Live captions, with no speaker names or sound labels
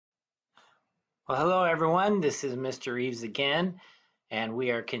Well, hello everyone. This is Mr. Reeves again, and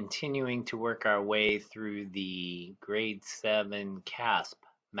we are continuing to work our way through the grade 7 CAASPP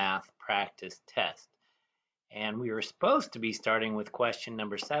Math Practice Test. And we were supposed to be starting with question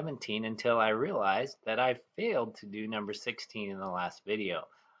number 17 until I realized that I failed to do number 16 in the last video.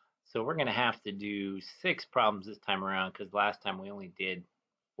 So we're going to have to do 6 problems this time around because last time we only did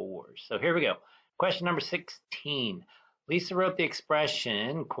 4. So here we go. Question number 16. Lisa wrote the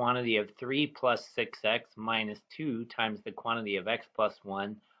expression quantity of 3 plus 6x minus 2 times the quantity of x plus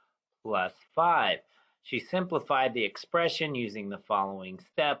 1 plus 5. She simplified the expression using the following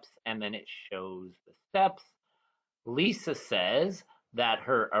steps, and then it shows the steps. Lisa says that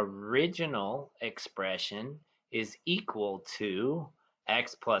her original expression is equal to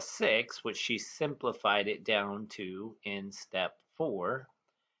x plus 6, which she simplified it down to in step 4.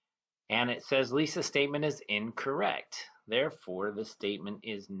 And it says Lisa's statement is incorrect. Therefore, the statement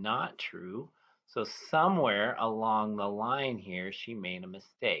is not true. So somewhere along the line here, she made a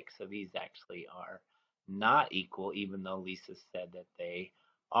mistake. So these actually are not equal, even though Lisa said that they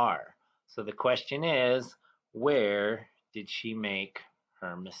are. So the question is, where did she make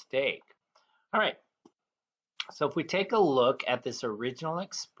her mistake? All right. So if we take a look at this original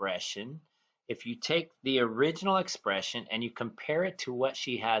expression, if you take the original expression and you compare it to what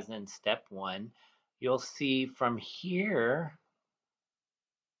she has in step 1, you'll see from here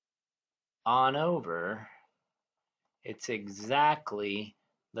on over, it's exactly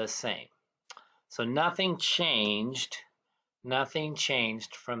the same. So nothing changed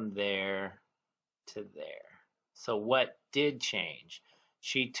from there to there. So what did change?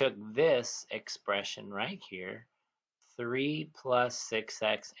 She took this expression right here, 3 plus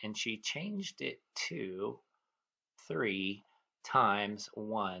 6x, and she changed it to 3 times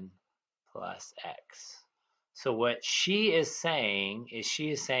 1 plus x. So what she is saying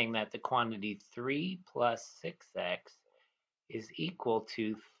that the quantity 3 plus 6x is equal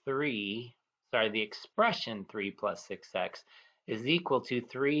to the expression 3 plus 6x is equal to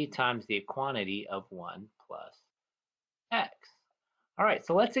 3 times the quantity of 1 plus x. All right,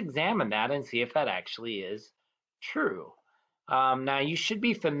 so let's examine that and see if that actually is true. Now, you should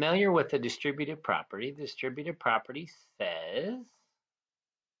be familiar with the distributive property. The distributive property says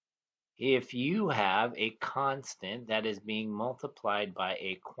if you have a constant that is being multiplied by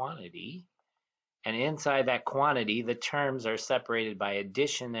a quantity, and inside that quantity, the terms are separated by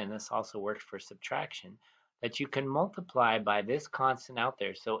addition, and this also works for subtraction, that you can multiply by this constant out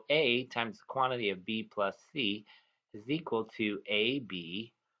there. So A times the quantity of B plus C is equal to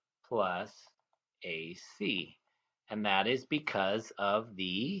AB plus AC. And that is because of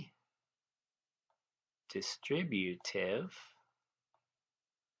the distributive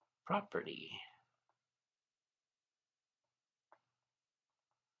property.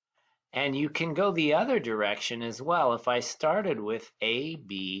 And you can go the other direction as well. If I started with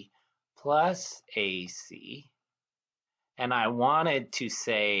AB plus AC, and I wanted to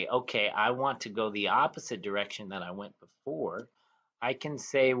say, okay, I want to go the opposite direction that I went before, I can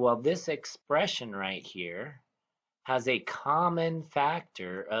say, well, this expression right here has a common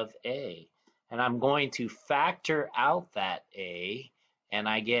factor of A. And I'm going to factor out that A, and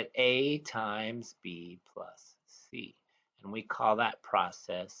I get A times B plus C. And we call that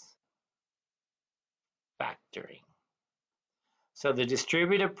process factoring. So the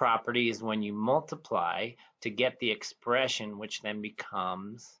distributive property is when you multiply to get the expression, which then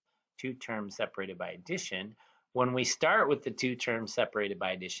becomes two terms separated by addition. When we start with the two terms separated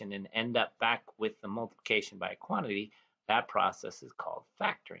by addition and end up back with the multiplication by a quantity, that process is called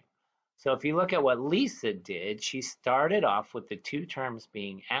factoring. So if you look at what Lisa did, she started off with the two terms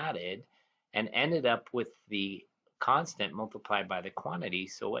being added and ended up with the constant multiplied by the quantity.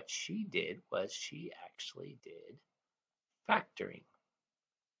 So what she did was she actually did factoring.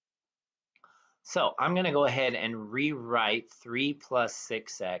 So I'm going to go ahead and rewrite 3 plus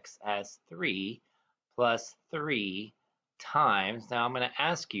 6x as 3 plus 3 times. Now I'm going to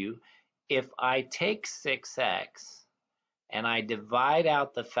ask you, if I take 6x and I divide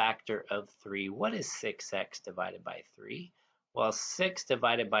out the factor of 3, what is 6x divided by 3? Well, 6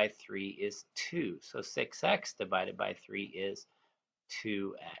 divided by 3 is 2. So 6x divided by 3 is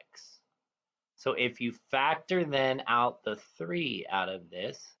 2x. So if you factor then out the 3 out of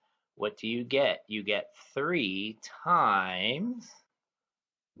this, what do you get? You get 3 times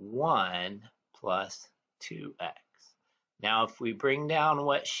 1 plus 2x. Now, if we bring down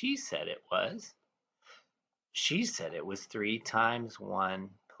what she said it was 3 times 1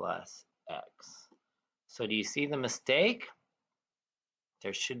 plus x. So do you see the mistake?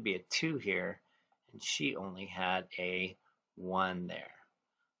 There should be a 2 here, and she only had a 1 there.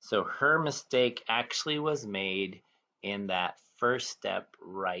 So her mistake actually was made in that first step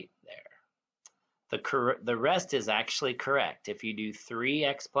right there. The rest is actually correct. If you do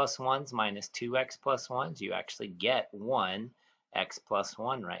 3x plus 1s minus 2x plus 1s, you actually get 1x plus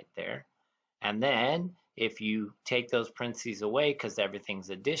 1 right there. And then if you take those parentheses away because everything's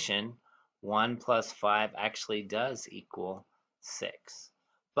addition, 1 plus 5 actually does equal 6.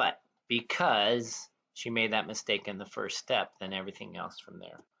 But because she made that mistake in the first step, then everything else from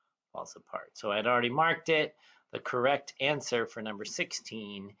there falls apart. So I'd already marked it. The correct answer for number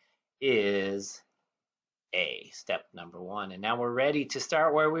 16 is A, step number 1. And now we're ready to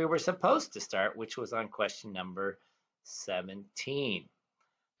start where we were supposed to start, which was on question number 17.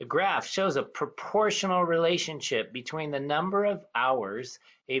 The graph shows a proportional relationship between the number of hours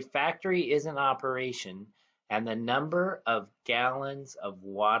a factory is in operation and the number of gallons of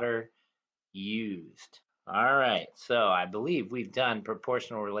water used. All right, so I believe we've done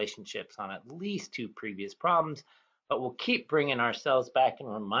proportional relationships on at least 2 previous problems, but we'll keep bringing ourselves back and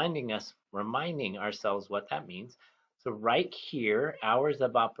reminding ourselves what that means. So right here, hours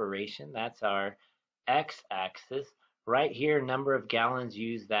of operation, that's our x-axis. Right here, number of gallons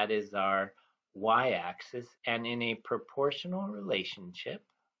used, that is our y-axis. And in a proportional relationship,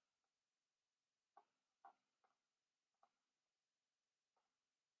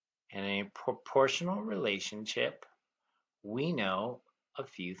 we know a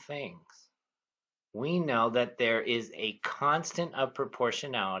few things. We know that there is a constant of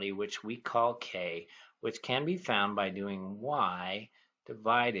proportionality, which we call K, which can be found by doing y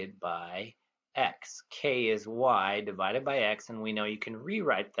divided by x. K is y divided by x, and we know you can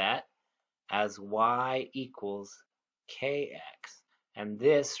rewrite that as y equals kx. And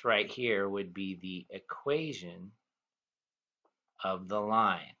this right here would be the equation of the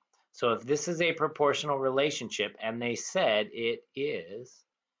line. So if this is a proportional relationship, and they said it is,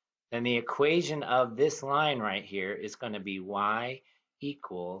 then the equation of this line right here is going to be y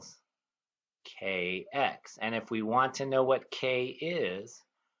equals kx. And if we want to know what k is,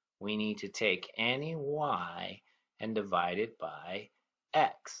 we need to take any y and divide it by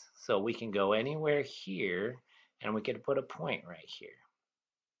x. So we can go anywhere here, and we could put a point right here.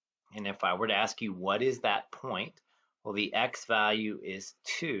 And if I were to ask you, what is that point? Well, the x value is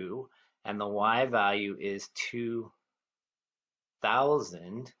 2, and the y value is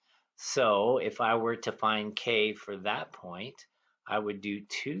 2,000. So if I were to find k for that point, I would do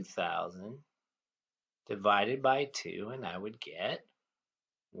 2,000 divided by 2, and I would get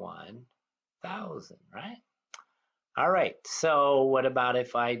 1,000, right? All right, so what about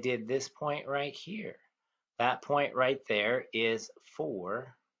if I did this point right here? That point right there is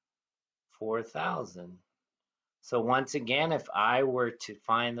 4,000. So once again, if I were to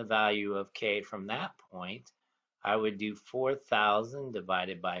find the value of k from that point, I would do 4,000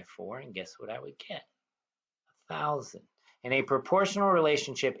 divided by 4, and guess what I would get? 1,000. In a proportional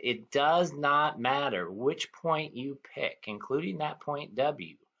relationship, it does not matter which point you pick, including that point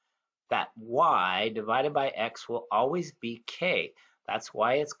W. That y divided by x will always be k. That's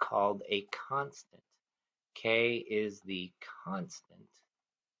why it's called a constant. K is the constant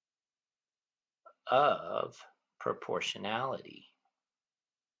of proportionality.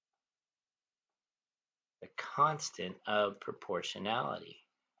 The constant of proportionality.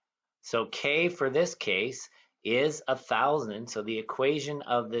 So k for this case is 1,000. So the equation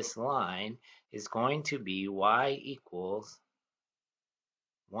of this line is going to be y equals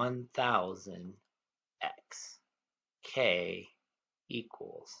 1,000 x. K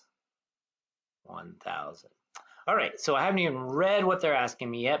equals 1,000. All right, so I haven't even read what they're asking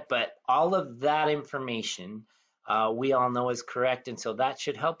me yet, but all of that information we all know is correct, and so that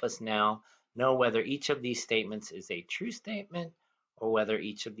should help us now know whether each of these statements is a true statement or whether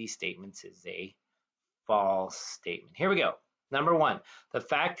each of these statements is a false statement. Here we go. Number 1, the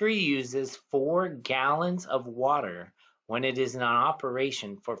factory uses 4 gallons of water when it is in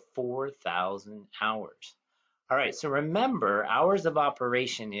operation for 4,000 hours. All right, so remember, hours of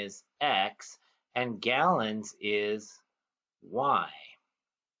operation is x and gallons is y.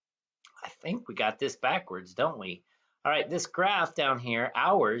 I think we got this backwards, don't we? All right, this graph down here,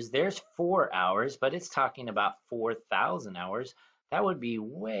 hours, there's 4 hours, but it's talking about 4,000 hours. That would be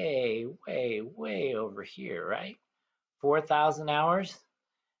way, way, way over here, right? 4,000 hours.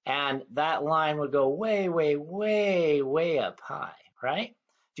 And that line would go way, way, way, way up high, right?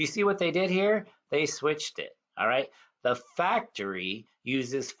 Do you see what they did here? They switched it, all right? The factory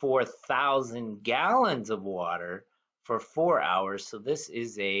uses 4,000 gallons of water for 4 hours, so this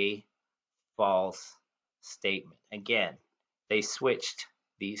is a false statement. Again, they switched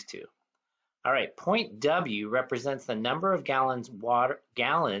these two. All right, point W represents the number of let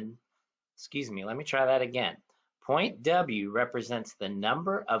me try that again. Point W represents the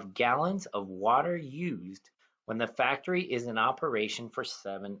number of gallons of water used when the factory is in operation for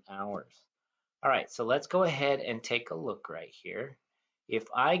 7 hours. All right, so let's go ahead and take a look right here. If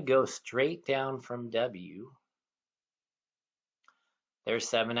I go straight down from W, there's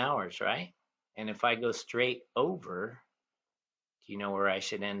 7 hours, right? And if I go straight over, do you know where I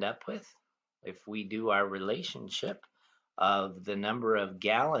should end up with? If we do our relationship of the number of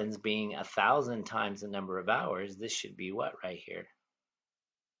gallons being 1,000 times the number of hours, this should be what right here?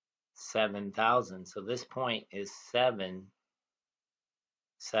 7,000. So this point is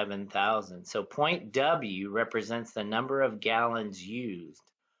 7,000. So point W represents the number of gallons used.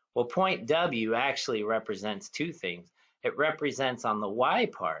 Well, point W actually represents two things. It represents on the Y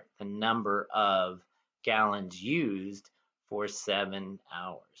part the number of gallons used for 7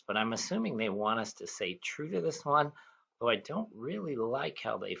 hours. But I'm assuming they want us to say true to this one, though I don't really like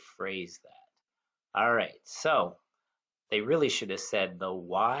how they phrase that. All right, so they really should have said the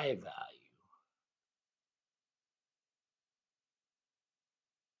Y value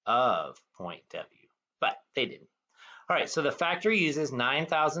of point W, but they didn't. All right, so the factory uses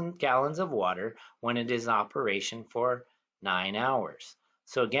 9,000 gallons of water when it is in operation for 9 hours.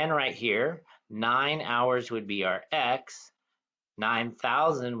 So again, right here, 9 hours would be our X,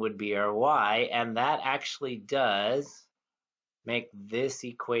 9,000 would be our Y, and that actually does make this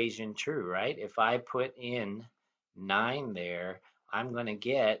equation true, right? If I put in 9 there, I'm going to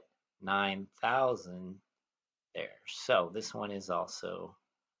get 9,000 there. So this one is also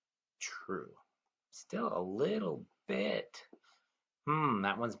true. Still a little bit.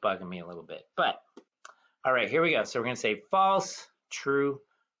 That one's bugging me a little bit. But, all right, here we go. So we're going to say false, true,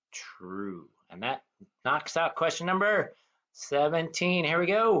 true. And that knocks out question number 17. Here we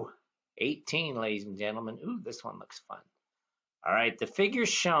go. 18, ladies and gentlemen. Ooh, this one looks fun. All right, the figure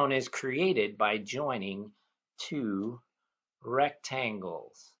shown is created by joining two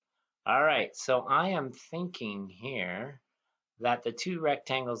rectangles. All right, so I am thinking here that the two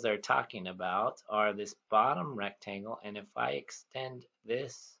rectangles they're talking about are this bottom rectangle, and if I extend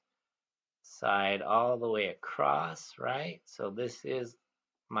this side all the way across, right? So this is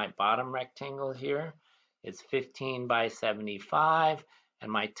my bottom rectangle here. It's 15 by 75,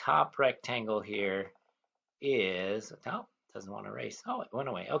 and my top rectangle here is, oh, doesn't want to erase. Oh, it went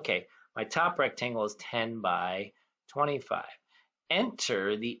away. Okay, my top rectangle is 10 by 25.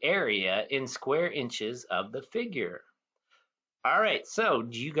 Enter the area in square inches of the figure. All right, so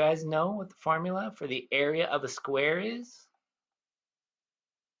do you guys know what the formula for the area of a square is?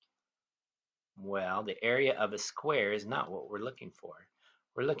 Well, the area of a square is not what we're looking for.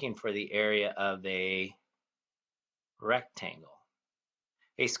 We're looking for the area of a rectangle.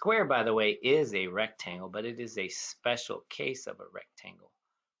 A square, by the way, is a rectangle, but it is a special case of a rectangle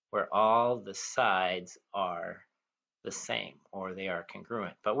where all the sides are the same or they are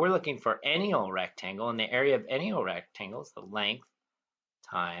congruent. But we're looking for any old rectangle, and the area of any old rectangle is the length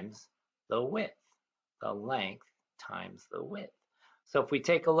times the width. The length times the width. So if we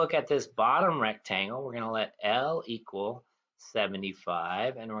take a look at this bottom rectangle, we're going to let L equal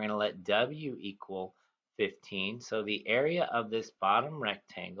 75, and we're going to let W equal 15. So the area of this bottom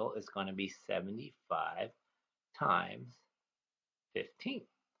rectangle is going to be 75 times 15.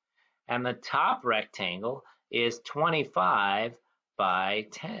 And the top rectangle is 25 by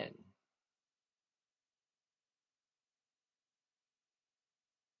 10.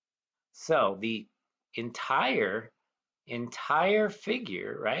 So the entire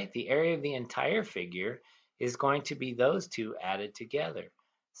figure, right? The area of the entire figure is going to be those two added together.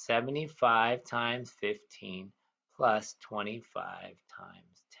 75 times 15 plus 25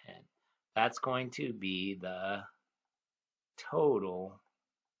 times 10. That's going to be the total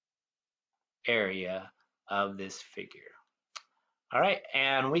area of this figure. All right,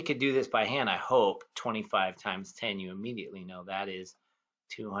 and we could do this by hand, I hope. 25 times 10, you immediately know that is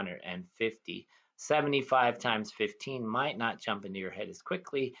 250. 75 times 15 might not jump into your head as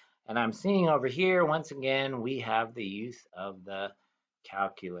quickly. And I'm seeing over here, once again, we have the use of the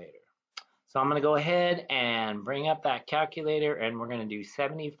calculator. So I'm going to go ahead and bring up that calculator, and we're going to do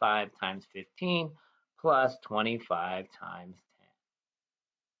 75 times 15 plus 25 times 10.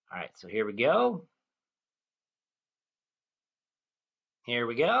 All right, so here we go. Here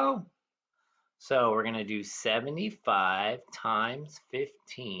we go. So we're going to do 75 times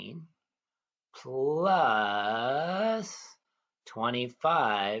 15 plus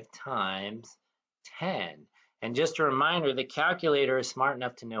 25 times 10. And just a reminder, the calculator is smart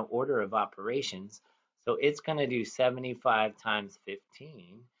enough to know order of operations. So it's going to do 75 times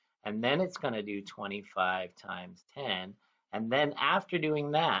 15. and then it's going to do 25 times 10. And then after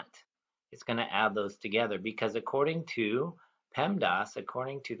doing that, it's going to add those together because according to PEMDAS,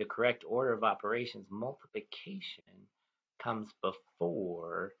 according to the correct order of operations, multiplication comes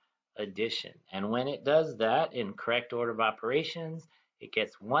before addition. And when it does that in correct order of operations, it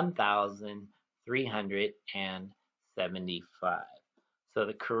gets 1,375. So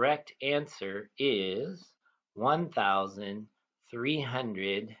the correct answer is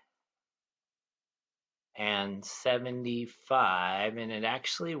 1,375, and it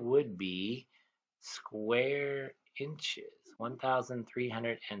actually would be square inches.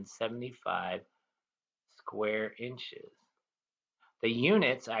 1,375 square inches. The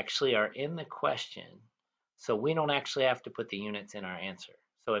units actually are in the question, so we don't actually have to put the units in our answer.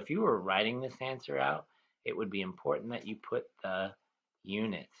 So if you were writing this answer out, it would be important that you put the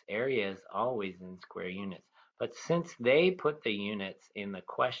units. Area is always in square units. But since they put the units in the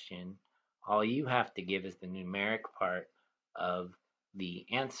question, all you have to give is the numeric part of the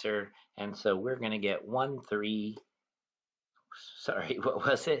answer. And so we're going to get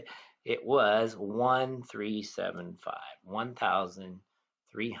 1,375,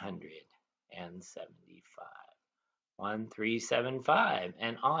 1,375.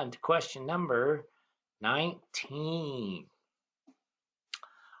 And on to question number 19.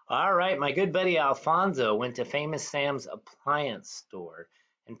 All right, my good buddy Alfonso went to Famous Sam's appliance store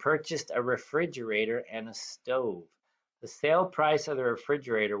and purchased a refrigerator and a stove. The sale price of the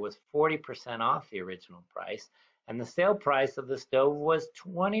refrigerator was 40% off the original price, and the sale price of the stove was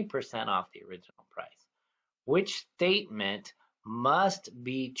 20% off the original price. Which statement must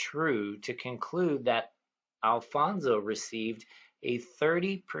be true to conclude that Alfonso received a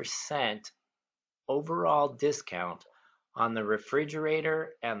 30% overall discount on the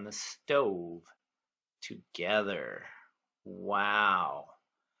refrigerator and the stove together? Wow.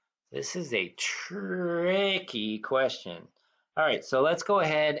 This is a tricky question. All right, so let's go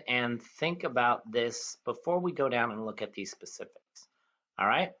ahead and think about this before we go down and look at these specifics. All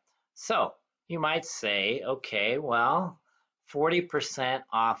right, so you might say, okay, well, 40%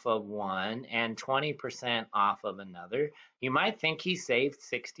 off of one and 20% off of another. You might think he saved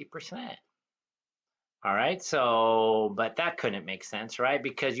 60%. All right, so, but that couldn't make sense, right?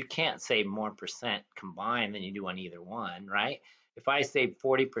 Because you can't save more percent combined than you do on either one, right? If I save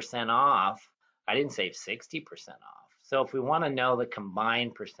 40% off, I didn't save 60% off. So if we want to know the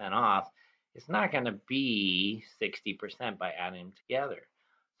combined percent off, it's not going to be 60% by adding them together.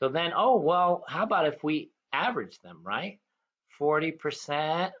 So then, oh, well, how about if we average them, right?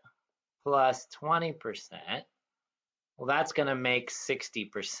 40% plus 20%. Well, that's going to make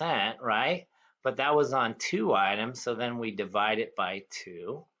 60%, right? But that was on two items, so then we divide it by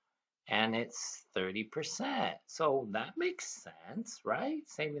 2, and it's 30%. So that makes sense, right?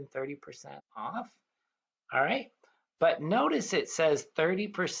 Saving 30% off. All right, but notice it says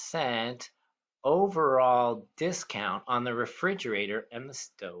 30% overall discount on the refrigerator and the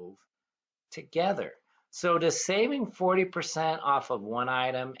stove together. So does saving 40% off of one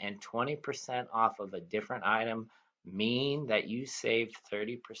item and 20% off of a different item mean that you saved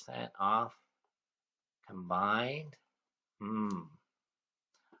 30% off combined? All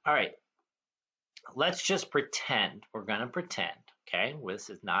right, let's just pretend. We're going to pretend, okay? Well, this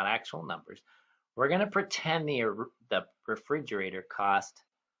is not actual numbers. We're going to pretend the refrigerator cost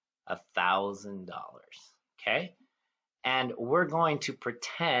 $1,000, okay? And we're going to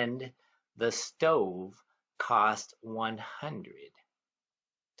pretend the stove cost $100.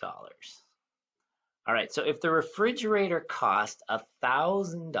 All right, so if the refrigerator cost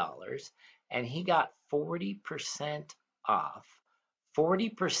 $1,000 and he got 40% off,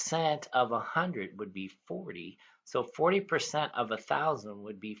 40% of 100 would be 40. So 40% of 1,000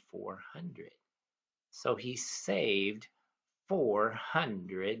 would be 400. So he saved $400.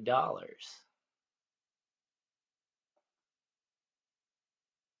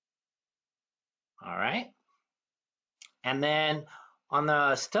 All right. And then on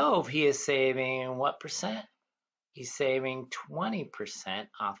the stove, he is saving what percent? He's saving 20%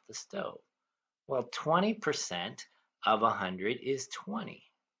 off the stove. Well, 20% of 100 is 20.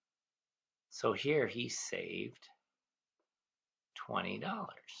 So here he saved $20.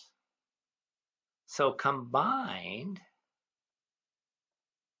 So combined,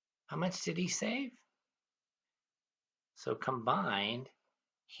 how much did he save? So combined,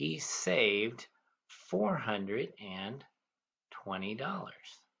 he saved $420.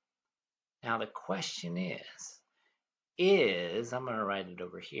 Now the question is, I'm going to write it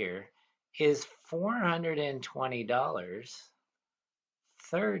over here, is $420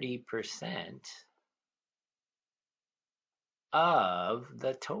 30% of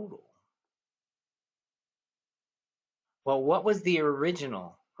the total. Well, what was the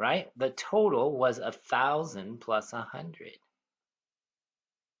original, right? The total was 1,000 plus 100.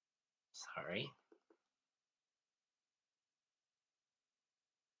 Sorry.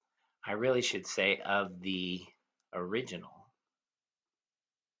 I really should say of the original,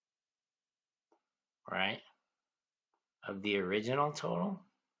 right? Of the original total,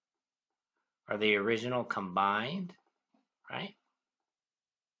 or the original combined, right?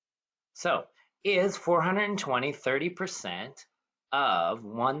 So, is 420 30% of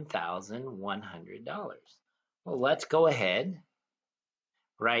 $1,100? Well, let's go ahead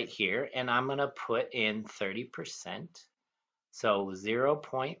right here, and I'm going to put in 30%. So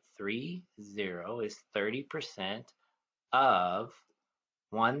 0.30 is 30% of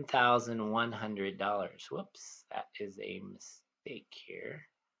 $1,100. Whoops, that is a mistake here.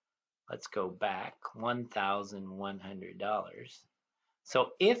 Let's go back, $1,100.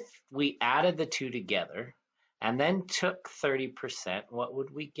 So if we added the two together and then took 30%, what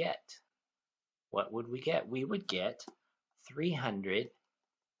would we get? What would we get? We would get $330.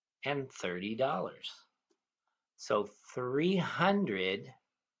 So $330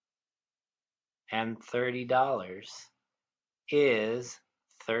 is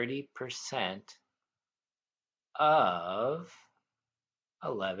 30% of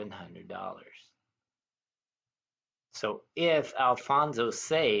 $1,100. So if Alfonso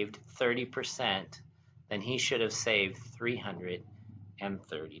saved 30%, then he should have saved $330.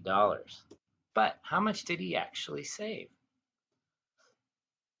 But how much did he actually save?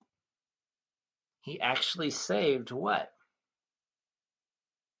 He actually saved what?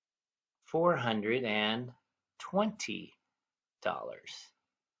 $420.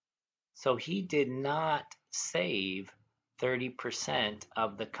 So he did not save 30%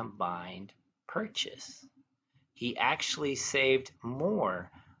 of the combined purchase. He actually saved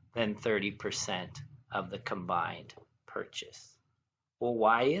more than 30% of the combined purchase. Well,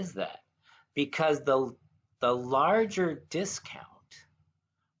 why is that? Because the larger discount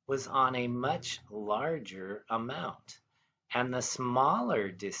was on a much larger amount, and the smaller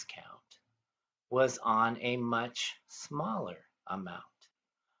discount was on a much smaller amount.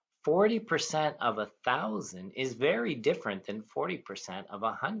 40% of 1,000 is very different than 40% of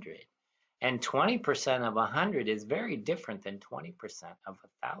 100. And 20% of 100 is very different than 20% of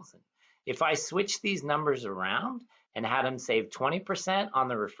 1,000. If I switch these numbers around and had him save 20% on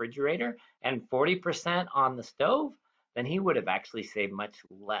the refrigerator and 40% on the stove, then he would have actually saved much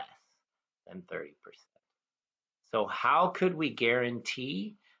less than 30%. So how could we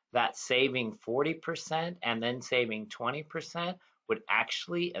guarantee that saving 40% and then saving 20% would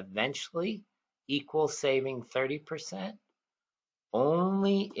actually eventually equal saving 30%?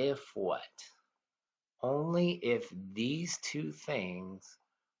 Only if what? Only if these two things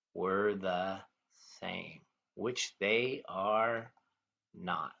were the same, which they are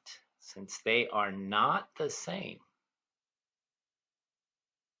not. Since they are not the same,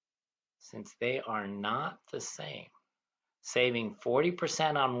 saving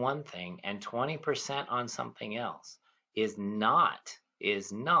 40% on one thing and 20% on something else is not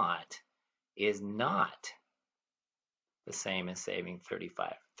the same as saving 30%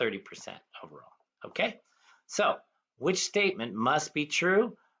 overall. Okay, so which statement must be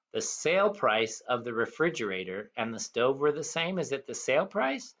true? The sale price of the refrigerator and the stove were the same. Is it the sale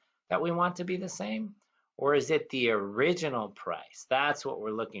price that we want to be the same? Or is it the original price? That's what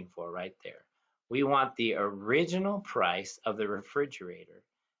we're looking for right there. We want the original price of the refrigerator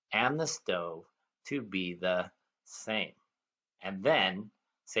and the stove to be the same. And then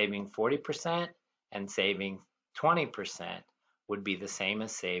saving 40% and saving 20% would be the same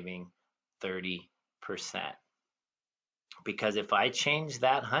as saving 30%. Because if I change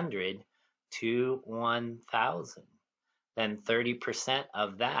that 100 to 1,000, then 30%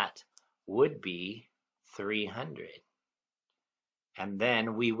 of that would be 300. And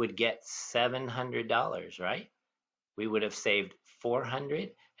then we would get $700, right? We would have saved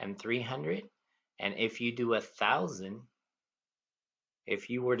 400 and 300. And if you do 1,000, if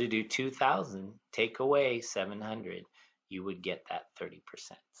you were to do 2,000, take away 700, you would get that 30%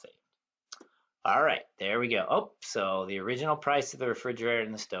 saved. All right, there we go. Oh, so the original price of the refrigerator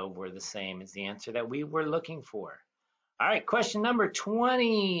and the stove were the same as the answer that we were looking for. All right, question number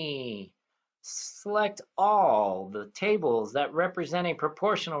 20. Select all the tables that represent a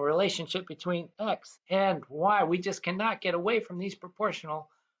proportional relationship between X and Y. We just cannot get away from these proportional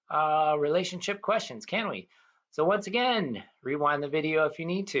relationship questions, can we? So once again, rewind the video if you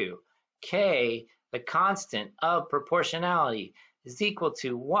need to. K, the constant of proportionality, is equal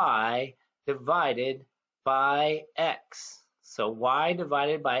to Y divided by X. So y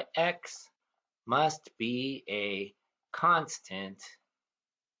divided by x must be a constant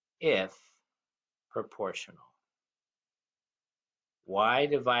if proportional. Y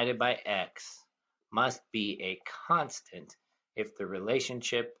divided by x must be a constant if the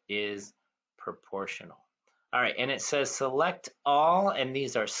relationship is proportional. All right, and it says select all, and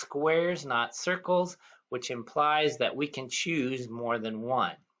these are squares, not circles, which implies that we can choose more than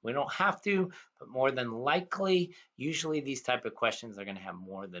one. We don't have to, but more than likely, usually these type of questions are going to have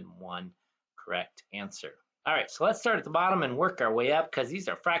more than one correct answer. All right, so let's start at the bottom and work our way up because these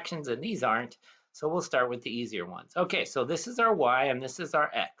are fractions and these aren't. So we'll start with the easier ones. Okay, so this is our y and this is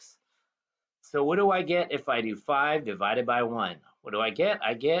our x. So what do I get if I do 5 divided by 1? What do I get?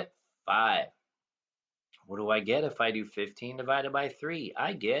 I get 5. What do I get if I do 15 divided by 3?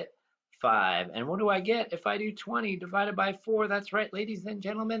 I get 5. And what do I get if I do 20 divided by 4? That's right, ladies and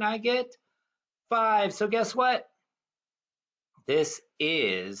gentlemen, I get 5. So guess what? This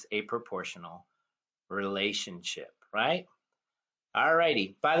is a proportional relationship, right? All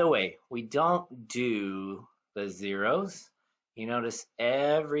righty. By the way, we don't do the zeros. You notice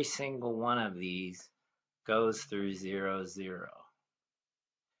every single one of these goes through 0, 0.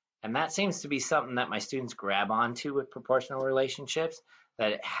 And that seems to be something that my students grab onto with proportional relationships,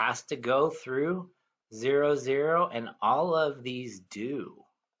 that it has to go through 0, 0, and all of these do.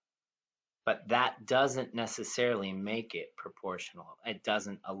 But that doesn't necessarily make it proportional. It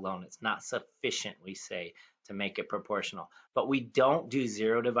doesn't alone. It's not sufficient, we say, to make it proportional. But we don't do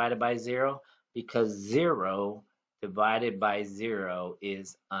 0 divided by 0 because 0 divided by 0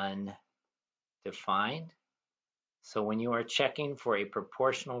 is undefined. So when you are checking for a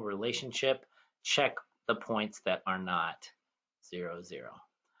proportional relationship, check the points that are not 0, 0.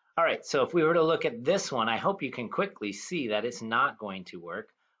 All right, so if we were to look at this one, I hope you can quickly see that it's not going to work.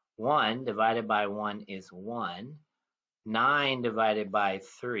 1 divided by 1 is 1. 9 divided by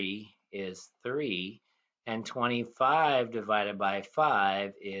 3 is 3. And 25 divided by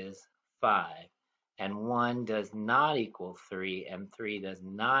 5 is 5. And 1 does not equal 3, and 3 does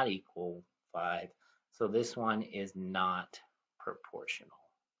not equal 5. So this one is not proportional.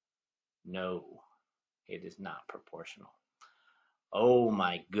 No, it is not proportional. Oh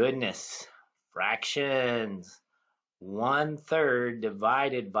my goodness, fractions. 1/3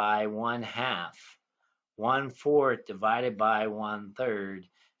 divided by 1/2, 1/4 divided by 1/3,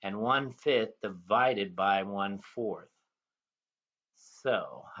 and 1/5 divided by 1/4.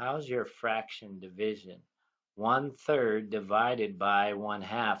 So how's your fraction division? 1/3 divided by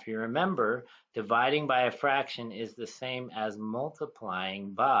 1/2. You remember, dividing by a fraction is the same as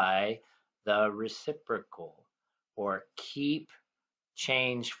multiplying by the reciprocal, or keep,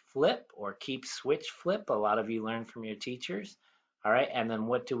 change, flip, or keep, switch, flip. A lot of you learned from your teachers. All right, and then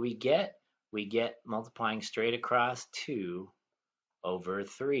what do we get? We get multiplying straight across 2 over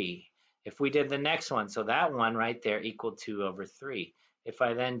 3. If we did the next one, so that one right there equaled 2 over 3. If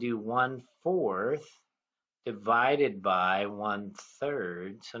I then do 1/4 divided by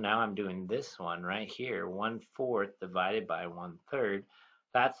 1/3, so now I'm doing this one right here, 1/4 divided by 1/3,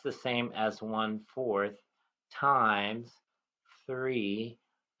 that's the same as 1/4 times 3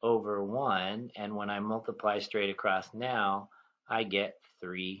 over 1, and when I multiply straight across now, I get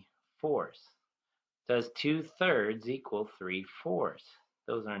 3/4. Does 2/3 equal 3/4?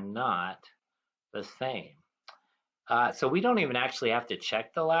 Those are not the same. So we don't even actually have to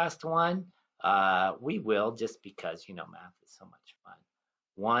check the last one. We will, just because, math is so much fun.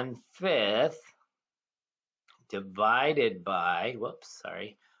 1/5 divided by,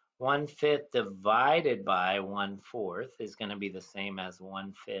 1/5 divided by 1/4 is going to be the same as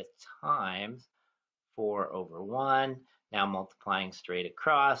 1/5 times 4 over 1. Now multiplying straight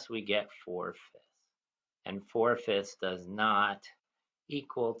across, we get 4/5. And 4/5 does not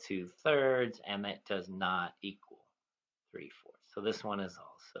equal 2/3, and it does not equal 3/4. So this one is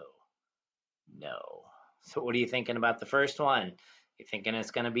also no. So what are you thinking about the first one? You thinking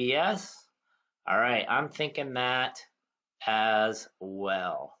it's going to be yes? All right, I'm thinking that as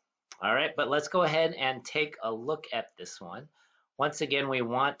well. All right, but let's go ahead and take a look at this one. Once again, we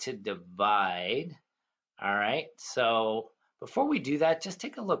want to divide. All right, so before we do that, just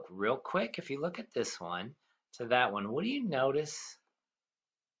take a look real quick. If you look at this one to that one, what do you notice?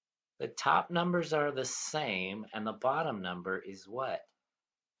 The top numbers are the same, and the bottom number is what?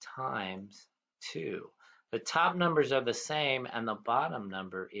 Times 2. The top numbers are the same, and the bottom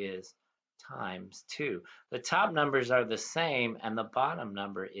number is times 2. The top numbers are the same, and the bottom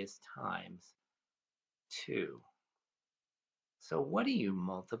number is times 2. So what do you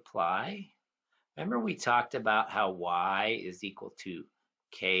multiply? Remember we talked about how y is equal to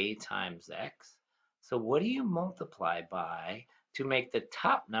k times x. So what do you multiply by to make the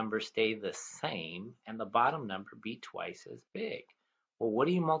top number stay the same and the bottom number be twice as big? Well, what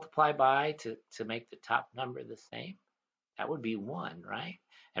do you multiply by to make the top number the same? That would be 1, right?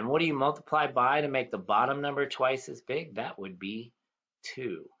 And what do you multiply by to make the bottom number twice as big? That would be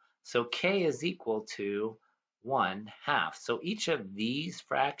 2. So k is equal to 1/2. So each of these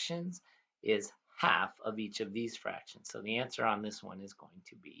fractions is half of each of these fractions. So the answer on this one is going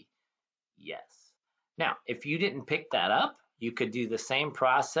to be yes. Now, if you didn't pick that up, you could do the same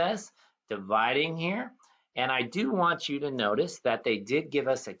process, dividing here. And I do want you to notice that they did give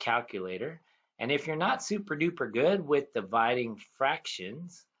us a calculator. And if you're not super duper good with dividing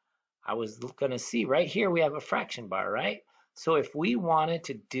fractions, I was going to see right here we have a fraction bar, right? So if we wanted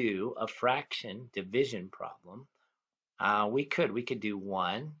to do a fraction division problem, we could do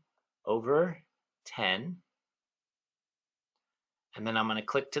 1 over 10. And then I'm going to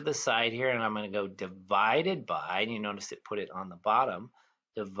click to the side here and I'm going to go divided by, and you notice it put it on the bottom,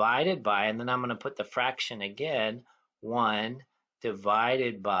 divided by, and then I'm going to put the fraction again, 1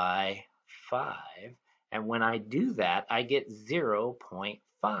 divided by 5. And when I do that, I get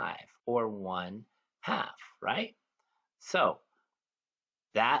 0.5 or 1/2, right? So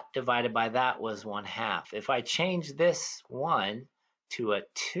that divided by that was 1/2. If I change this 1 to a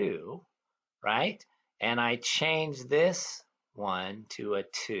 2, right? And I change this 1 to a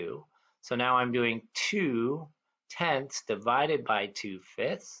 2. So now I'm doing 2/10 divided by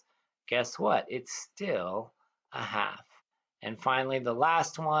 2/5. Guess what? It's still a half. And finally, the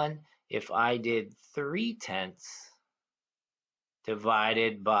last one, if I did 3/10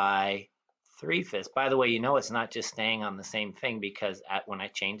 divided by 3/5. By the way, you know it's not just staying on the same thing because when I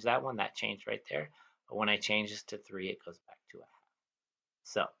change that one, that changed right there. But when I change this to 3, it goes back to a half.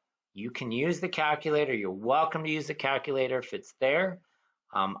 So you can use the calculator. You're welcome to use the calculator if it's there.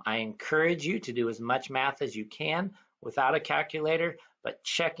 I encourage you to do as much math as you can without a calculator, but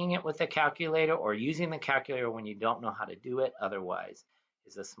checking it with a calculator or using the calculator when you don't know how to do it otherwise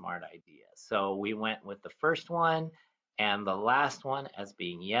is a smart idea. So we went with the first one and the last one as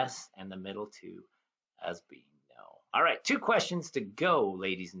being yes and the middle two as being no. All right, 2 questions to go,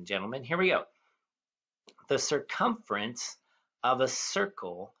 ladies and gentlemen. Here we go. The circumference of a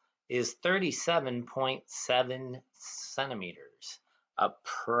circle is 37.7 centimeters,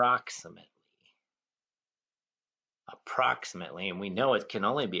 approximately, and we know it can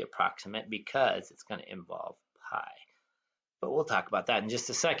only be approximate because it's going to involve pi. But we'll talk about that in just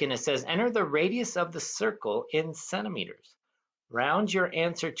a second. It says, enter the radius of the circle in centimeters. Round your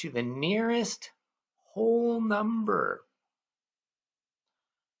answer to the nearest whole number.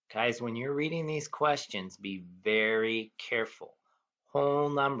 Guys, when you're reading these questions, be very careful. Whole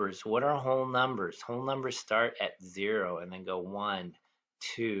numbers. What are whole numbers? Whole numbers start at 0 and then go 1,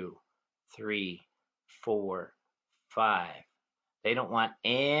 2, 3, 4, 5. They don't want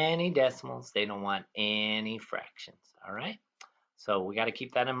any decimals. They don't want any fractions. All right? So we got to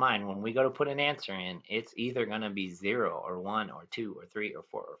keep that in mind. When we go to put an answer in, it's either going to be 0 or 1 or 2 or 3 or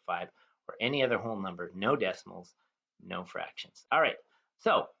 4 or 5 or any other whole number. No decimals, no fractions. All right.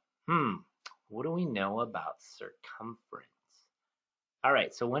 So, what do we know about circumference? All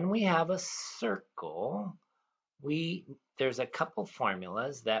right, so when we have a circle, there's a couple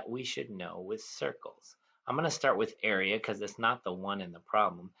formulas that we should know with circles. I'm going to start with area because it's not the one in the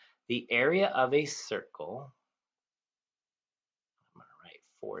problem. The area of a circle, I'm going to write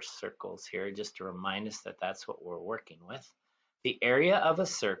 4 circles here just to remind us that that's what we're working with. The area of a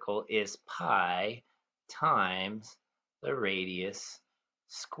circle is pi times the radius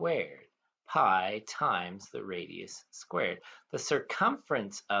squared. Pi times the radius squared. The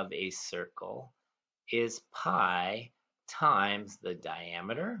circumference of a circle is pi times the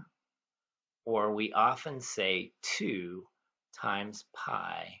diameter, or we often say 2 times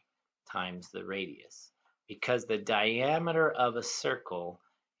pi times the radius, because the diameter of a circle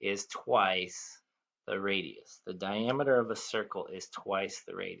is twice the radius. The diameter of a circle is twice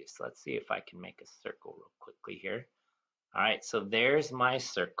the radius. Let's see if I can make a circle real quickly here. All right, so there's my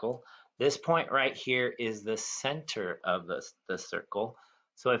circle. This point right here is the center of the circle.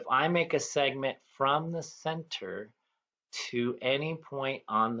 So if I make a segment from the center to any point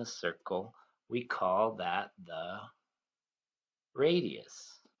on the circle, we call that the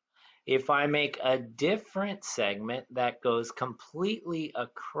radius. If I make a different segment that goes completely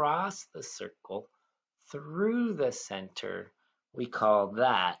across the circle through the center, we call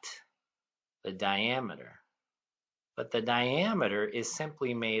that the diameter. But the diameter is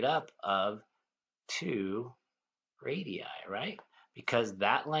simply made up of 2 radii, right? Because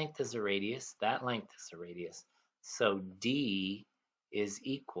that length is a radius, that length is a radius. So D is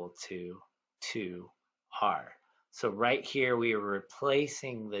equal to 2r. So right here we are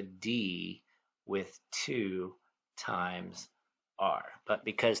replacing the d with 2 times r. But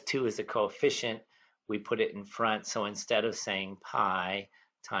because 2 is a coefficient, we put it in front. So instead of saying pi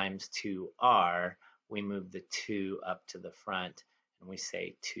times 2r, we move the 2 up to the front and we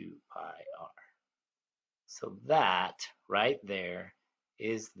say 2 pi r. So that right there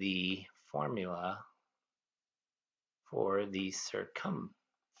is the formula for the circumference.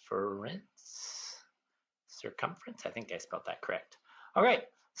 I think I spelled that correct. All right,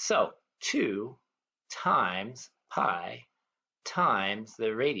 so 2 times pi times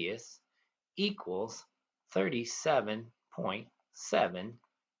the radius equals 37.7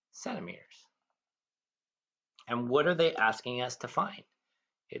 centimeters. And what are they asking us to find?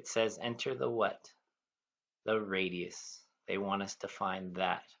 It says enter the what? The radius. They want us to find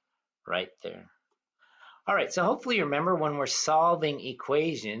that right there. All right, so hopefully you remember when we're solving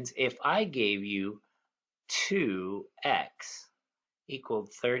equations, if I gave you 2x equaled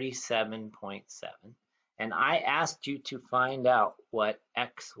 37.7, and I asked you to find out what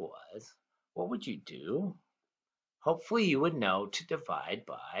x was, what would you do? Hopefully you would know to divide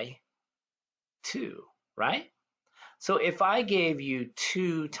by 2, right? So if I gave you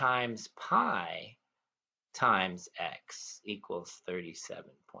 2 times pi times x equals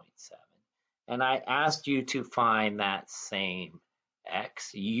 37.7, and I asked you to find that same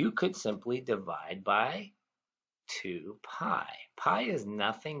x, you could simply divide by 2 pi. Pi is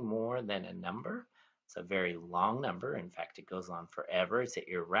nothing more than a number. It's a very long number. In fact, it goes on forever. It's an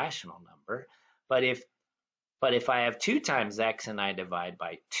irrational number. But if I have 2 times x and I divide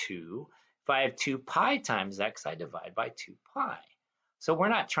by 2, if I have 2 pi times x, I divide by 2 pi. So we're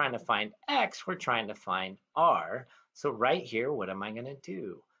not trying to find x, we're trying to find r. So right here, what am I going to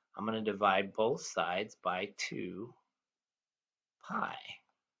do? I'm going to divide both sides by 2 pi.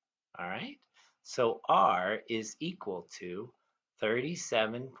 All right? So r is equal to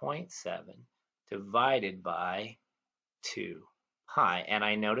 37.7 divided by 2 pi. And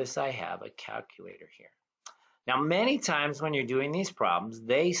I notice I have a calculator here. Now, many times when you're doing these problems,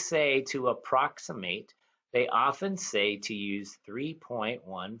 they say to approximate, they often say to use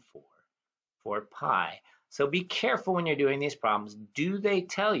 3.14 for pi. So be careful when you're doing these problems. Do they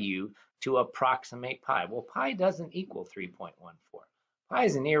tell you to approximate pi? Well, pi doesn't equal 3.14. Pi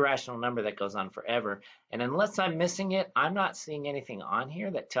is an irrational number that goes on forever. And unless I'm missing it, I'm not seeing anything on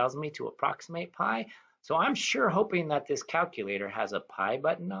here that tells me to approximate pi. So I'm sure hoping that this calculator has a pi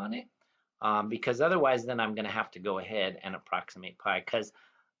button on it. Because otherwise then I'm going to have to go ahead and approximate pi because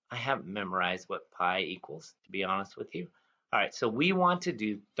I haven't memorized what pi equals, to be honest with you. All right, so we want to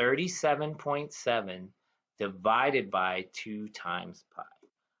do 37.7 divided by 2 times pi.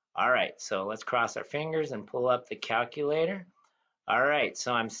 All right, so let's cross our fingers and pull up the calculator. All right,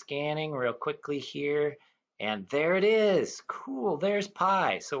 so I'm scanning real quickly here, and there it is. Cool, there's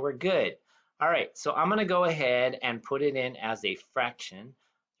pi, so we're good. All right, so I'm going to go ahead and put it in as a fraction.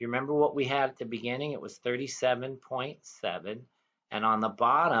 You remember what we had at the beginning? It was 37.7. And on the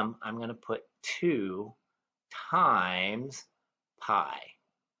bottom, I'm going to put 2 times pi.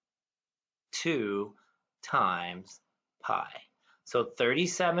 2 times pi. So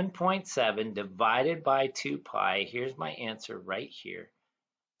 37.7 divided by 2 pi. Here's my answer right here.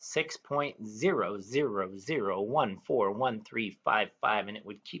 6.000141355. And it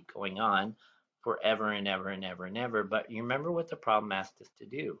would keep going on forever and ever and ever and ever. But you remember what the problem asked us to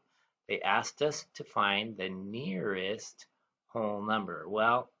do? They asked us to find the nearest whole number.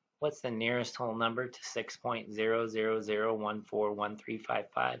 Well, what's the nearest whole number to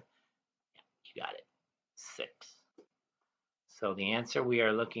 6.000141355? You got it, 6. So the answer we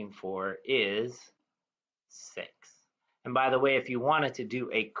are looking for is 6. And by the way, if you wanted to do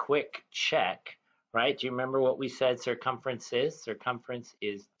a quick check, right, do you remember what we said circumference is? Circumference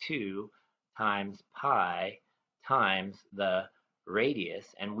is 2 times pi times the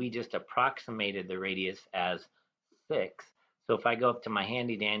radius, and we just approximated the radius as 6. So if I go up to my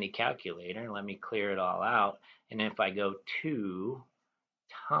handy dandy calculator, let me clear it all out, and if I go 2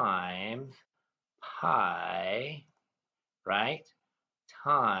 times pi, right,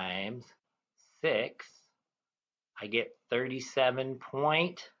 times 6, I get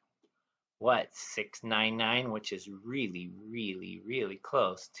 37.699, which is really, really, really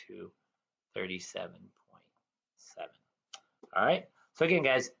close to 37.7. All right. So again,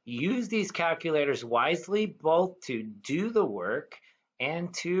 guys, use these calculators wisely, both to do the work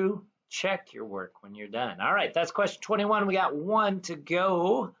and to check your work when you're done. All right, that's question 21. We got 1 to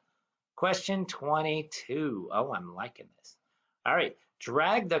go. Question 22. Oh, I'm liking this. All right,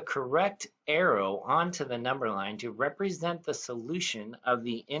 Drag the correct arrow onto the number line to represent the solution of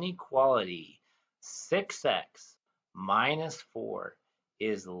the inequality 6x minus 4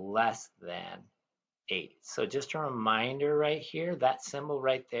 is less than 8. So just a reminder right here, that symbol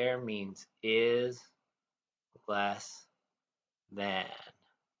right there means is less than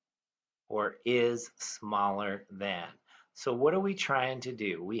or is smaller than. So what are we trying to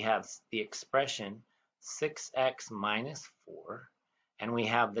do? We have the expression 6x minus 4, and we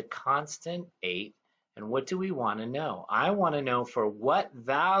have the constant 8. And what do we want to know? I want to know for what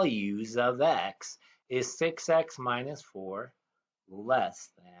values of x is 6x minus 4 less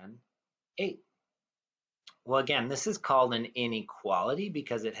than 8. Well, again, this is called an inequality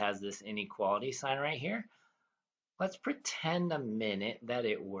because it has this inequality sign right here. Let's pretend a minute that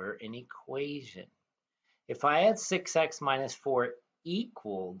it were an equation. If I had 6x minus 4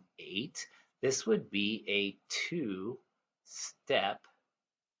 equaled 8, this would be a two-step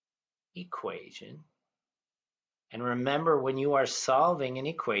equation. And remember, when you are solving an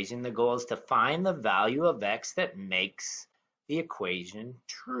equation, the goal is to find the value of x that makes the equation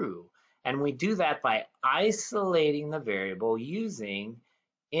true. And we do that by isolating the variable using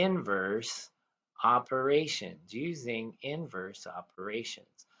inverse operations,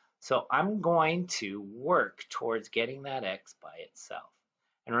 So I'm going to work towards getting that x by itself.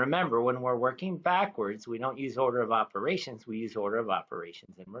 And remember, when we're working backwards, we don't use order of operations, we use order of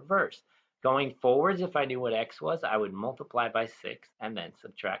operations in reverse. Going forwards, if I knew what x was, I would multiply by 6 and then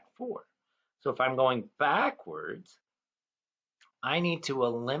subtract 4. So if I'm going backwards, I need to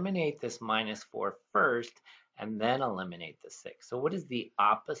eliminate this minus 4 first and then eliminate the 6. So what is the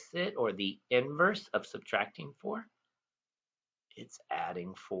opposite or the inverse of subtracting 4? It's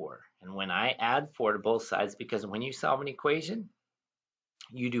adding 4. And when I add 4 to both sides, because when you solve an equation,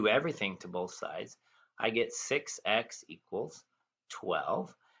 you do everything to both sides, I get 6x equals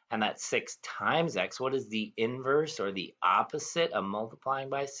 12. And that's 6 times x. What is the inverse or the opposite of multiplying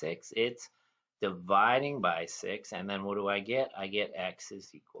by 6? It's dividing by 6. And then what do I get? I get x is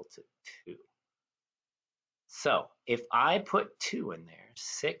equal to 2. So if I put 2 in there,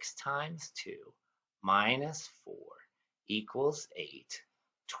 6 times 2 minus 4 equals 8.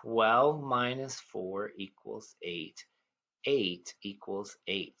 12 minus 4 equals 8. 8 equals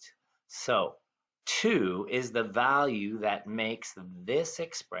 8. So 2 is the value that makes this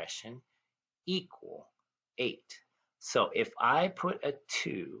expression equal 8. So if I put a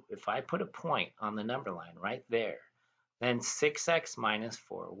 2, if I put a point on the number line right there, then 6x minus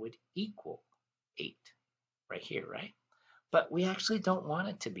 4 would equal 8. Right here, right? But we actually don't want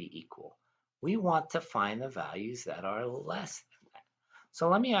it to be equal. We want to find the values that are less than that. So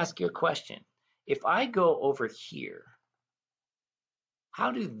let me ask you a question. If I go over here,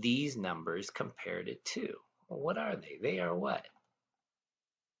 how do these numbers compare to 2? Well, what are they? They are what?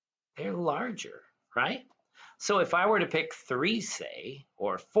 They're larger, right? So if I were to pick 3, say,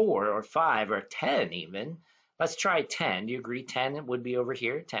 or 4, or 5, or 10 even, let's try 10. Do you agree 10 would be over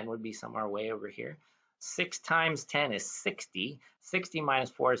here? 10 would be somewhere way over here. 6 times 10 is 60. 60 minus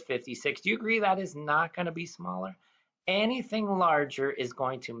 4 is 56. Do you agree that is not going to be smaller? Anything larger is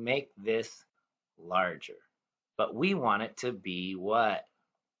going to make this larger. But we want it to be what?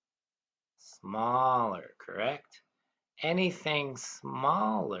 Smaller, correct? Anything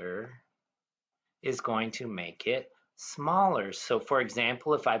smaller is going to make it smaller. So for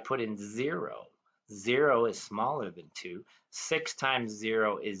example, if I put in 0, 0 is smaller than 2. 6 times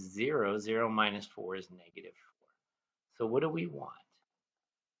 0 is 0. 0 minus 4 is negative 4. So what do we want?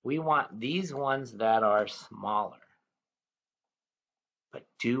 We want these ones that are smaller. But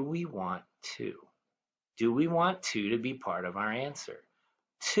do we want 2? Do we want 2 to be part of our answer?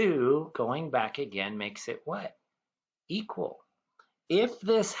 2, going back again, makes it what? Equal. If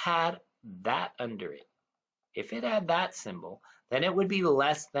this had that under it, if it had that symbol, then it would be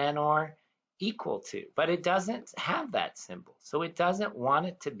less than or equal to. But it doesn't have that symbol. So it doesn't want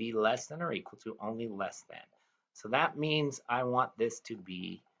it to be less than or equal to, only less than. So that means I want this to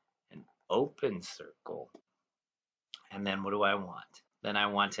be an open circle. And then what do I want? Then I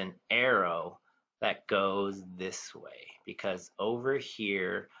want an arrow that goes this way, because over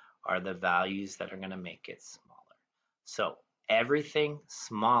here are the values that are going to make it smaller. So everything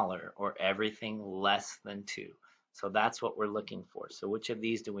smaller or everything less than 2. So that's what we're looking for. So which of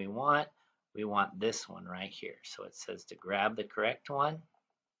these do we want? We want this one right here. So it says to grab the correct one,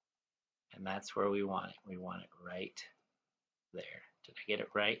 and that's where we want it. We want it right there. Did I get it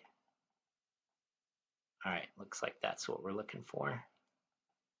right? All right, looks like that's what we're looking for.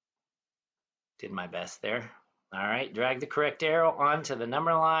 Did my best there. All right, drag the correct arrow onto the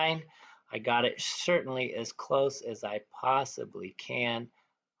number line. I got it certainly as close as I possibly can.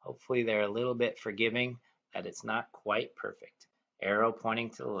 Hopefully they're a little bit forgiving that it's not quite perfect. Arrow pointing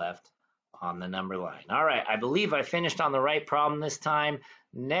to the left on the number line. All right, I believe I finished on the right problem this time.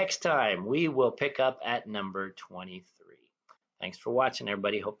 Next time we will pick up at number 23. Thanks for watching,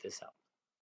 everybody. Hope this helped.